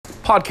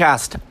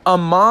podcast. A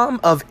mom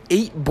of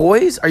 8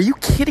 boys? Are you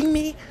kidding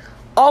me?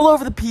 All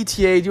over the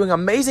PTA, doing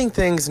amazing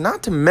things,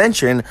 not to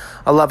mention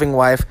a loving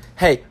wife.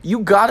 Hey, you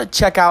gotta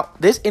check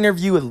out this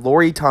interview with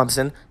Lori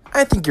Thompson.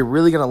 I think you're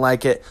really gonna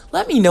like it.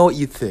 Let me know what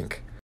you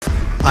think.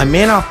 I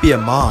may not be a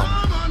mom,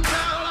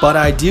 but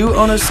I do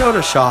own a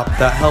soda shop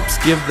that helps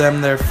give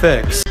them their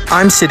fix.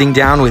 I'm sitting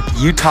down with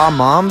Utah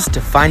moms to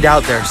find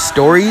out their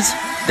stories,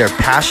 their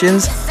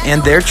passions,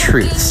 and their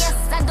truths.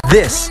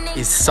 This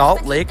is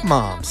Salt Lake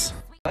Moms.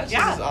 This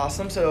is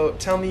awesome. So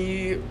tell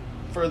me,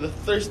 for the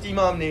Thirsty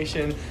Mom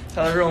Nation,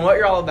 tell everyone what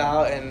you're all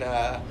about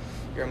and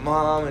your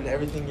mom and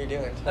everything you're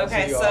doing.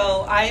 Okay,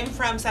 so I'm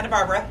from Santa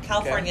Barbara,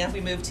 California. Okay.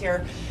 We moved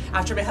here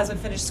after my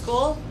husband finished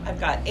school. I've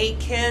got 8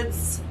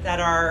 kids that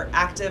are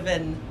active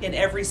in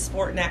every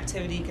sport and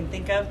activity you can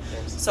think of.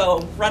 Yes.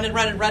 So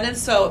running.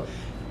 So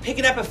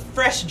picking up a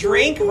fresh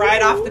drink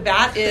right off the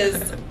bat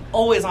is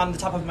always on the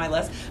top of my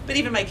list. But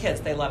even my kids,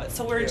 they love it.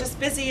 So we're just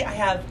busy. I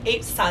have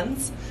 8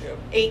 sons,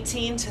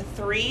 18 to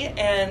 3.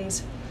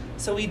 And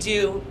so we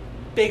do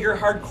bigger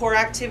hardcore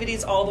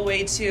activities all the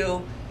way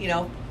to,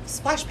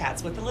 splash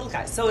pads with the little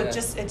guys. So it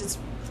just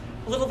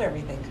a little of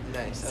everything.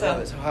 Nice. I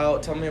love it. So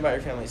tell me about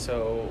your family.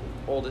 So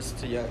oldest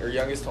to young, or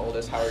youngest to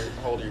oldest, how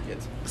old are your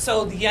kids?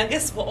 So the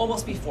youngest will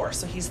almost be 4.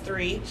 So he's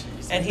 3.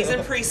 Jeez. And he's in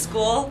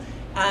preschool.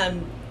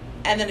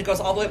 And then it goes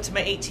all the way up to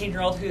my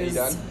 18-year-old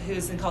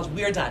who's in college.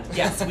 We are done.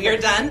 Yes, we are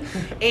done.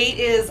 8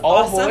 is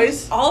all awesome.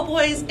 Boys? All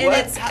boys. And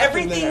it's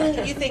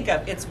everything you think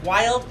of. It's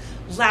wild,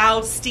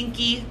 loud,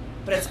 stinky,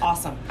 but it's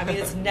awesome. I mean,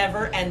 it's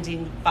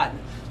never-ending fun.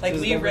 Like,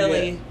 does it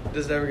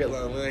ever get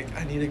lonely? Like,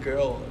 I need a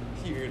girl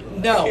here.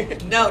 No.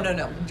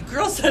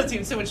 Girls don't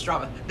seem so much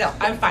drama. No,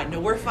 I'm fine. No,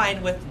 we're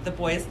fine with the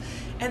boys.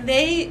 And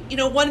they,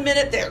 1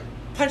 minute they're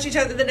punch each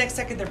other, the next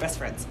second they're best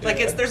friends. Like,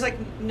 there's like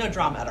no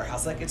drama at our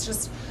house. Like, it's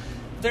just,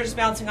 they're just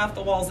bouncing off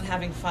the walls and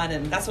having fun,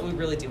 and that's what we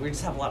really do. We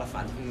just have a lot of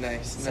fun.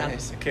 Nice.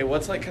 Okay,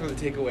 what's like kind of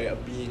the takeaway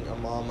of being a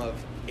mom of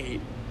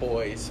 8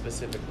 boys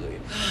specifically?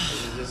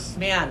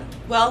 Man,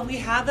 well, we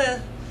have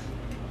a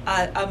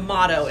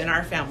motto in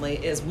our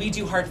family is we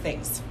do hard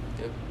things.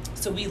 Yep.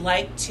 So we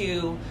like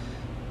to,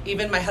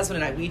 even my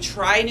husband and I, we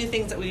try new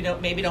things that we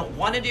maybe don't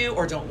want to do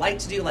or don't like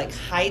to do, like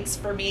heights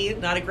for me,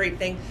 not a great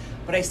thing,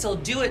 but I still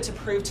do it to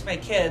prove to my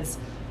kids,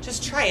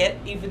 just try it,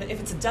 even if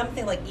it's a dumb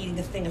thing like eating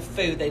a thing of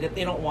food they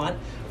don't want,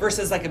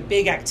 versus like a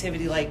big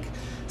activity like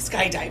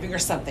skydiving or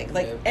something.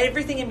 Like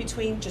everything in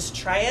between, just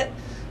try it,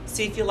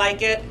 see if you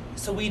like it.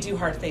 So we do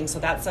hard things. So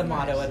that's a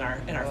motto in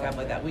our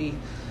family that we.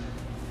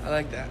 I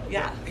like that.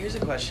 Yeah. Here's a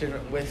question: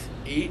 with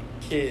 8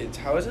 kids,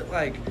 how is it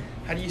like?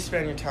 How do you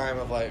spend your time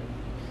of like,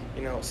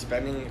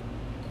 spending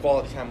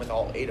quality time with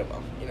all 8 of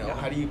them?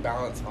 How do you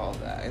balance all of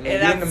that? And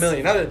then doing a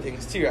million other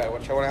things too,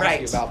 which I want to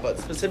ask you about. But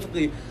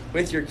specifically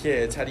with your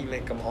kids, how do you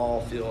make them all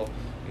feel,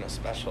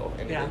 special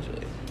individually?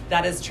 Yeah.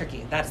 That is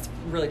tricky. That's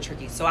really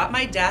tricky. So at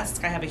my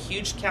desk, I have a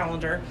huge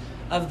calendar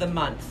of the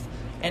month.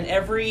 And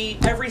every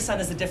son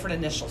is a different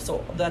initial.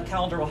 So the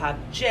calendar will have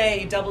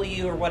J,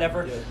 W, or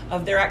whatever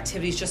of their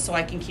activities, just so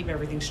I can keep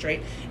everything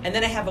straight. And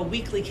then I have a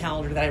weekly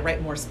calendar that I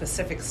write more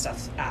specific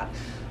stuff at.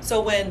 So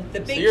when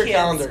the big you're kids, a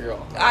calendar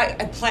girl. I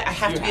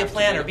have to be a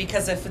planner,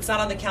 because if it's not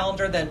on the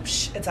calendar, then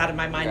it's out of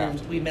my mind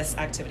and we miss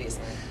activities.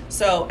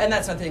 So, and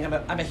that's another thing.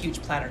 I'm a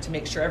huge planner to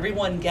make sure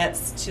everyone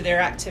gets to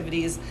their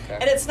activities. Okay.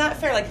 And it's not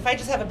fair. Like if I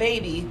just have a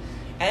baby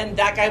and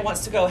that guy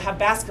wants to go have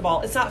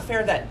basketball, it's not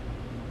fair that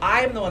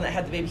I'm the one that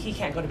had the baby. He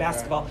can't go to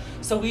basketball.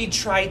 Right. So we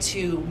try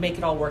to make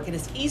it all work. And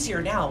it's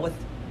easier now with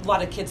a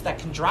lot of kids that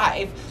can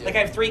drive. Yeah. Like I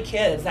have 3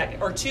 kids,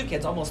 or 2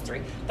 kids, almost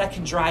 3, that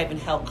can drive and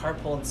help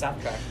carpool and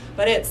stuff. Okay.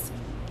 But it's,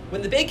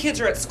 when the big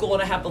kids are at school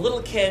and I have the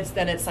little kids,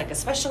 then it's like a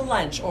special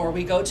lunch, or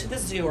we go to the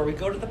zoo, or we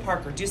go to the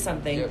park, or do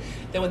something. Yep.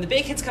 Then when the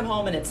big kids come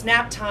home and it's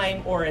nap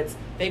time, or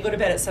they go to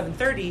bed at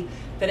 7:30,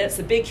 then it's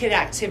the big kid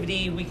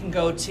activity. We can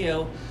go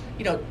to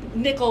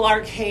Nickel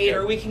Arcade,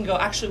 or we can go,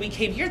 actually we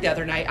came here the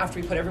other night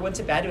after we put everyone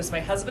to bed. It was my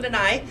husband and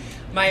I,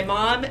 my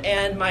mom,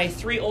 and my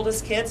 3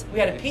 oldest kids. We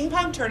had a ping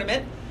pong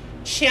tournament,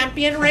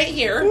 champion right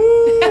here.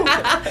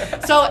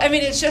 So, I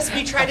mean, it's just,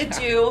 we try to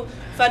do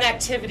fun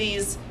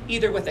activities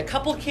either with a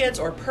couple kids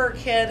or per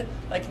kid.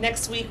 Like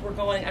next week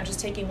I'm just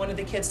taking one of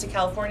the kids to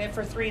California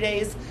for 3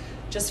 days,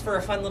 just for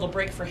a fun little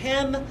break for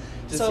him.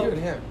 Just you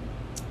and him?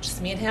 Just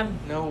me and him.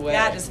 No way.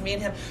 Yeah, just me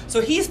and him.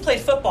 So he's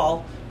played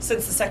football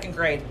since the 2nd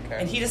grade,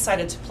 and he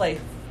decided to play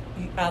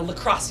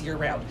lacrosse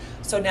year-round.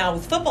 So now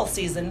with football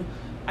season,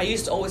 I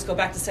used to always go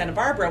back to Santa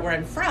Barbara, where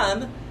I'm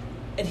from,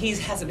 and he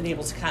hasn't been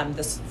able to come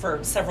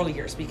for several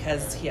years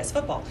because he has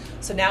football.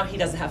 So now he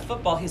doesn't have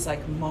football. He's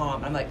like,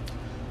 Mom. I'm like,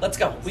 let's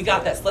go. We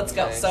got this. Let's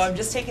go. Nice. So I'm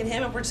just taking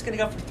him, and we're just going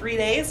to go for 3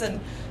 days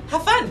and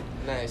have fun.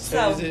 Nice.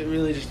 So is it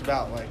really just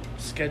about like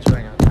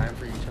scheduling out time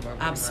for each of them?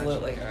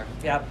 Absolutely.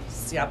 Yep.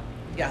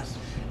 Yeah.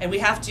 And we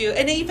have to,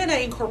 and even I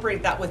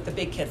incorporate that with the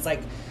big kids,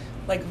 like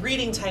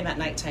reading time at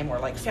nighttime, or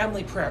like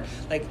family prayer.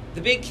 Like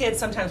the big kids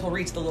sometimes will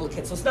read to the little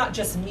kids. So it's not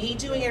just me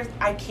doing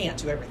everything. I can't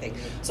do everything.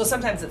 So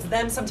sometimes it's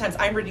them. Sometimes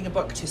I'm reading a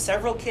book to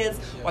several kids,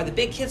 or the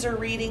big kids are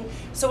reading.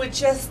 So we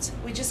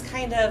just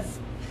kind of,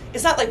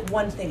 it's not like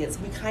one thing. It's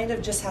we kind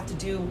of just have to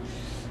do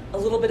a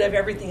little bit of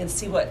everything and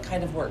see what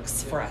kind of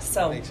works for us.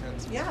 So makes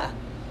sense. Yeah.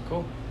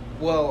 Cool.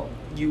 Well,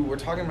 you were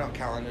talking about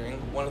calendaring.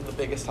 One of the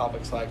biggest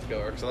topics I like to go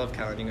over because I love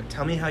calendaring.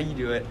 Tell me how you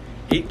do it.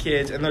 8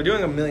 kids, and they're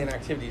doing a million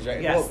activities,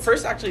 right? Yes. Well,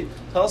 first, actually,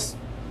 tell us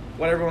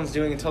what everyone's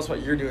doing and tell us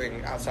what you're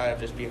doing outside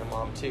of just being a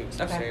mom, too. Because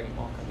you're saying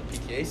all kinds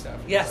of PTA stuff.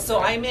 Yes, so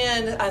I'm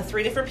in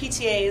 3 different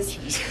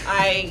PTAs.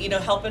 I,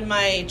 help in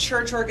my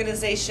church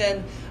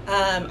organization.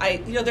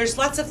 There's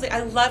lots of things.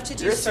 I love to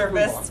do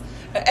service.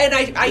 And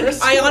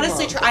I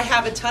honestly try. I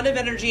have a ton of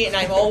energy, and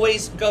I'm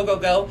always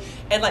go.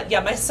 And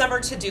my summer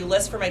to-do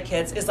list for my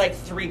kids is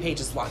 3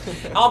 pages long.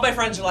 All my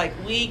friends are like,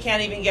 we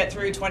can't even get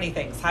through 20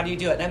 things. How do you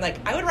do it? And I'm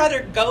like, I would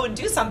rather go and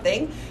do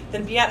something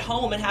than be at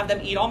home and have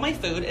them eat all my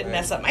food and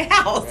mess up my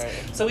house.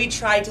 Right. So we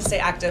try to stay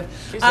active.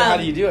 So how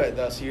do you do it,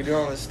 though? So you're doing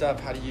all this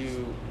stuff. How do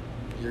you...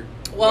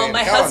 Well,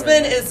 my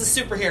husband is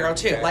a superhero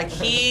too. Okay.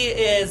 He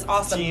is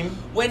awesome. Team.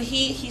 When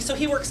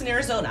he works in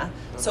Arizona.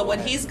 So when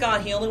he's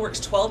gone, he only works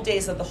 12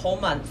 days of the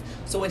whole month.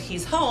 So when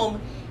he's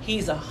home,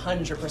 he's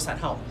 100%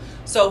 home.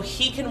 So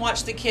he can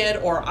watch the kid,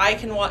 or I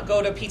can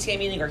go to a PTA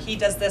meeting, or he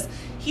does this.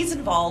 He's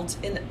involved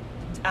in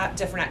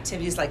different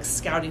activities like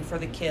scouting for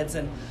the kids,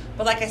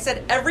 but like I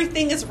said,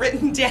 everything is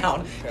written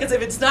down, because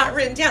if it's not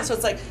written down, so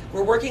it's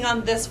we're working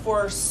on this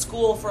for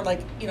school for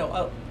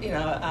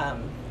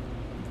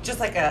just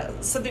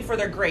something for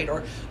their grade,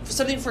 or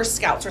something for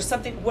scouts, or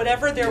something,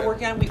 whatever they're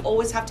working on. We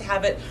always have to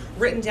have it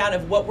written down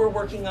of what we're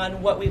working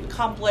on, what we've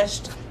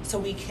accomplished, so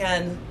we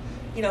can,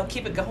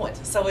 keep it going.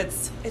 So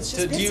it's just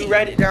So busy. do you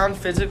write it down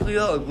physically,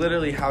 though?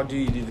 Literally, how do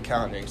you do the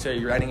calendaring? So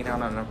you're writing it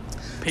down on a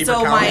paper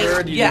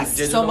calendar? Do you do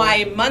digital? So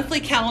my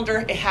monthly calendar,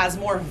 it has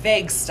more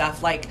vague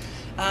stuff, like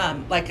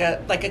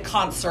a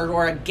concert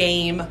or a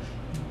game,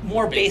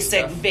 more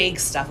basic, vague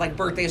stuff like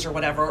birthdays or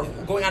whatever, or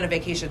going on a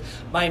vacation.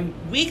 My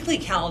weekly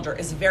calendar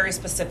is very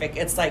specific.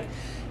 It's 10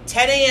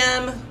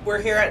 a.m. We're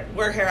here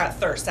at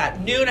Thirst.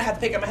 At noon, I have to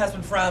pick up my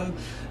husband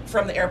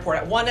from the airport.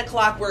 At 1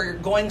 o'clock, we're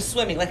going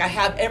swimming. I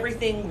have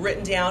everything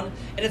written down,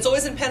 and it's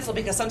always in pencil,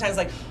 because sometimes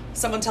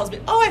someone tells me,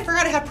 "Oh, I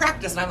forgot to have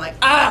practice," and I'm like,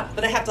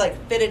 but I have to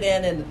fit it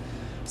in, and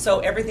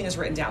so everything is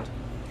written down.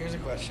 Here's a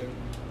question: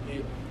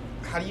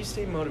 how do you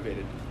stay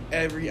motivated?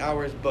 Every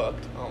hour is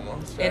booked,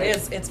 almost. Right? It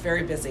is. It's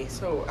very busy.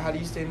 So how do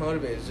you stay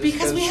motivated?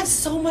 Because we have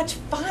so much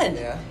fun.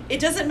 Yeah. It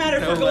doesn't matter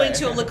if we're going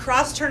to a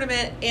lacrosse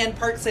tournament in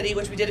Park City,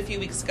 which we did a few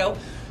weeks ago.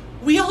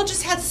 We all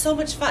just had so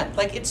much fun.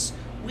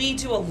 We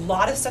do a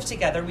lot of stuff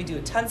together. We do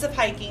tons of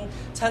hiking,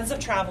 tons of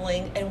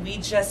traveling, and we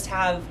just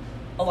have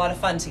a lot of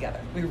fun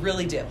together. We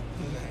really do.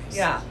 Nice.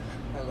 Yeah.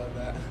 I love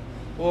that.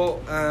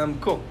 Well,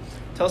 cool.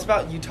 Tell us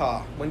about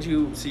Utah.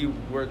 You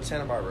were at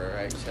Santa Barbara,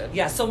 right? You said?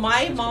 Yeah, so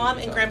my mom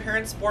and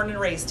grandparents born and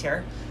raised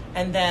here.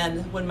 And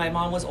then when my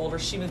mom was older,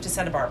 she moved to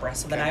Santa Barbara.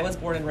 So then I was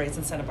born and raised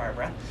in Santa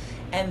Barbara.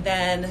 And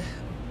then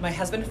my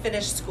husband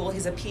finished school.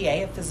 He's a PA,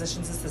 a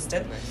physician's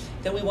assistant. Nice.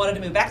 Then we wanted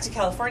to move back to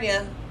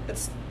California.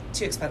 It's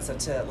too expensive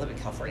to live in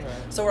California.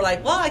 Right. So we're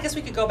like, well, I guess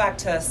we could go back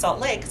to Salt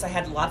Lake, because I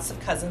had lots of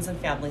cousins and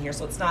family here.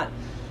 So it's not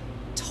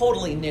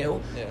totally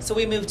new. Yeah. So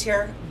we moved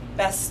here.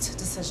 Best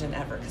decision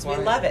ever, because we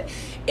love it.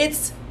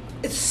 It's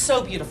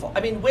so beautiful. I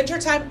mean,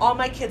 wintertime, all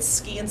my kids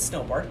ski and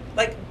snowboard.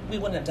 We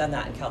wouldn't have done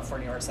that in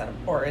California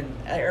or in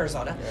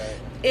Arizona.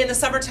 Right. In the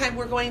summertime,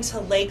 we're going to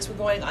lakes. We're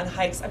going on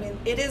hikes. I mean,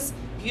 it is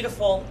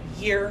beautiful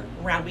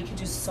year-round. We can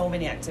do so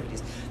many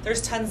activities.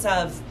 There's tons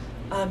of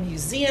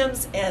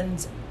museums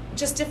and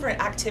just different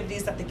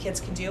activities that the kids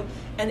can do.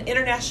 And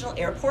International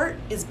Airport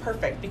is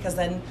perfect, because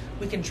then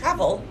we can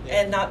travel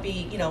and not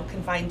be,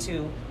 confined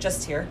to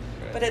just here.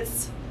 Right. But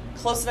it's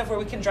close enough where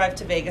we can drive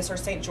to Vegas or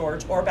St.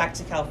 George or back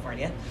to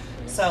California.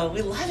 Nice. So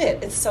we love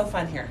it. It's so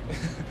fun here.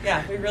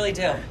 Yeah, we really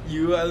do.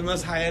 You are the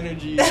most high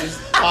energy, just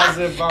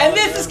positive. And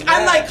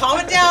I'm calm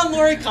it down,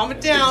 Lori, calm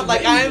it down.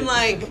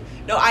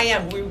 No, I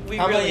am. We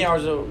How really, many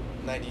hours a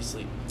night do you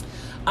sleep?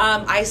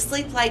 I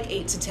sleep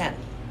 8 to 10.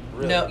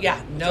 Really? No, yeah,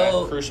 Is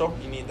that crucial?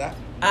 You need that?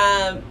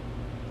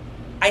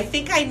 I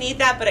think I need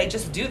that, but I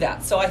just do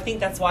that. So I think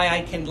that's why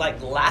I can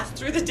last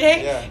through the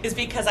day, is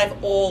because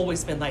I've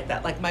always been like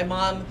that. My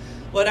mom,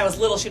 when I was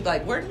little, she'd be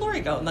like, "Where did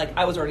Lori go?" And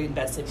I was already in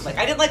bed sleeping.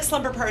 I didn't like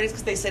slumber parties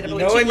because they stayed up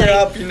really too late. You're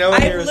up, when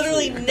I've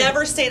literally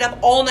never stayed up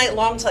all night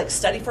long to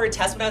study for a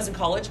test when I was in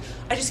college.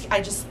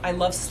 I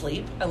love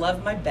sleep. I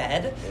love my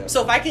bed. Yeah.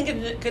 So if I can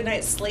get a good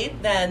night's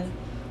sleep, then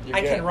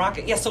I can rock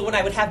it. Yeah, so when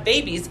I would have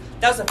babies,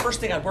 that was the first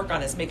thing I'd work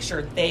on, is make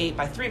sure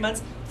by 3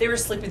 months, they were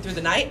sleeping through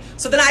the night,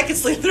 so then I could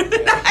sleep through the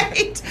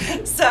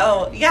night.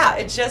 So, yeah,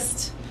 it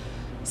just,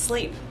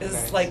 sleep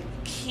is,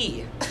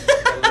 key.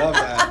 I love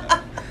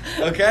that.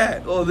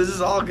 Okay, well, this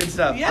is all good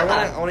stuff. Yeah.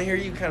 I want to hear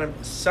you kind of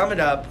sum it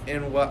up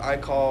in what I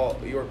call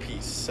your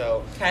piece.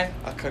 So,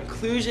 a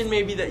conclusion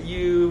maybe that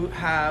you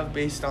have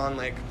based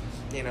on,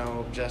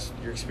 just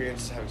your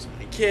experiences having so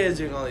many kids,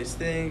 doing all these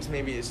things.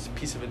 Maybe it's a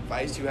piece of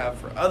advice you have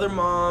for other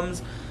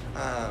moms.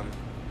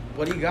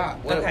 What do you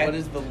got? What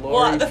is the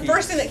Lori piece?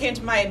 First thing that came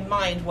to my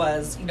mind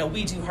was,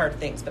 we do hard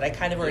things, but I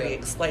kind of already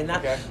explained that.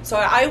 Okay. So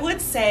I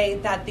would say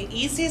that the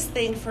easiest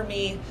thing for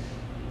me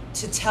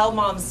to tell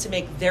moms to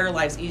make their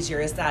lives easier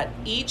is that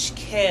each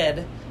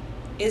kid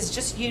is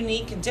just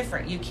unique and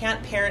different. You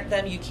can't parent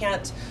them. You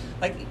can't,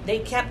 they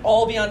can't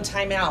all be on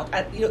timeout.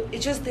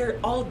 It's just, they're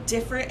all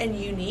different and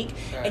unique.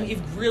 Right. And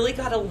you've really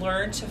got to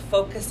learn to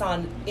focus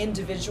on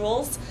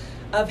individuals,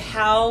 of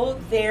how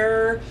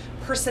their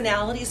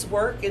personalities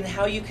work and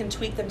how you can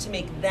tweak them to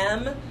make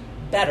them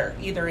better,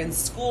 either in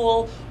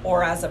school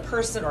or as a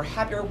person or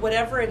happier,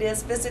 whatever it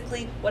is,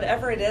 physically,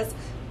 whatever it is,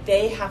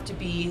 they have to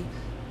be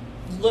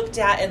looked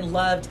at and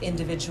loved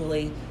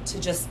individually to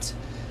just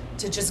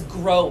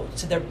grow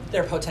to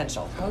their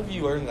potential. How have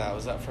you learned that?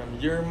 Was that from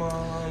your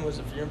mom? Was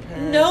it from your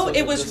parents? No,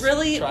 it was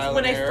really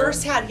when I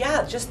first had,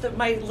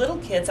 my little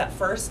kids at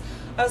first.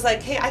 I was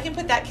like, hey, I can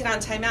put that kid on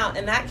timeout,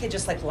 and that kid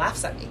just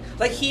laughs at me.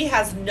 He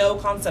has no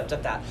concept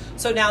of that.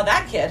 So now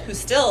that kid, who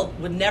still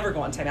would never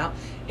go on timeout,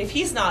 if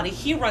he's naughty,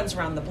 he runs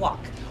around the block,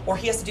 or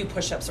he has to do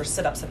push-ups or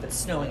sit-ups if it's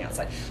snowing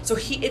outside. So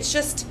it's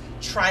just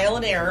trial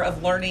and error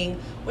of learning,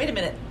 wait a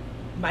minute,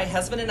 my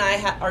husband and I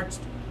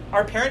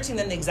are parenting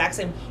them the exact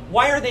same.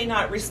 Why are they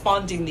not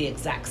responding the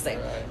exact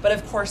same? Right. But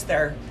of course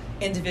they're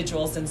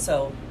individuals, and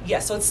so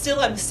so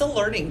I'm still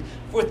learning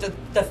with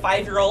the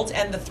 5-year-old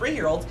and the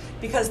 3-year-old,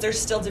 because they're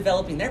still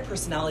developing their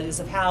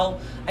personalities of how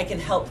I can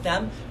help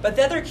them. But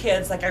the other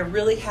kids, I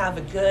really have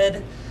a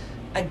good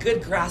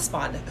grasp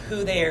on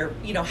who they're,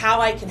 how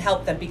I can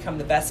help them become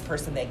the best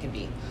person they can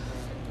be.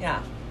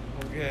 Yeah.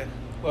 Okay.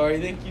 Laurie,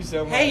 thank you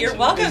so much. Hey, you're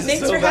welcome.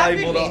 Thanks for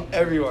having me. To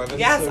everyone. This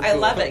yes, so cool. I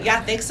love it.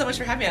 Yeah, thanks so much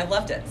for having me. I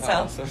loved it. So.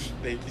 Awesome.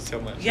 Thank you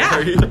so much.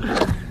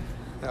 Yeah.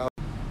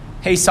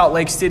 Hey, Salt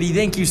Lake City,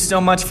 thank you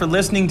so much for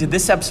listening to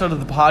this episode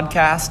of the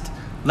podcast.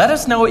 Let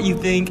us know what you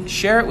think.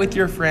 Share it with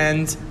your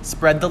friends.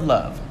 Spread the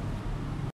love.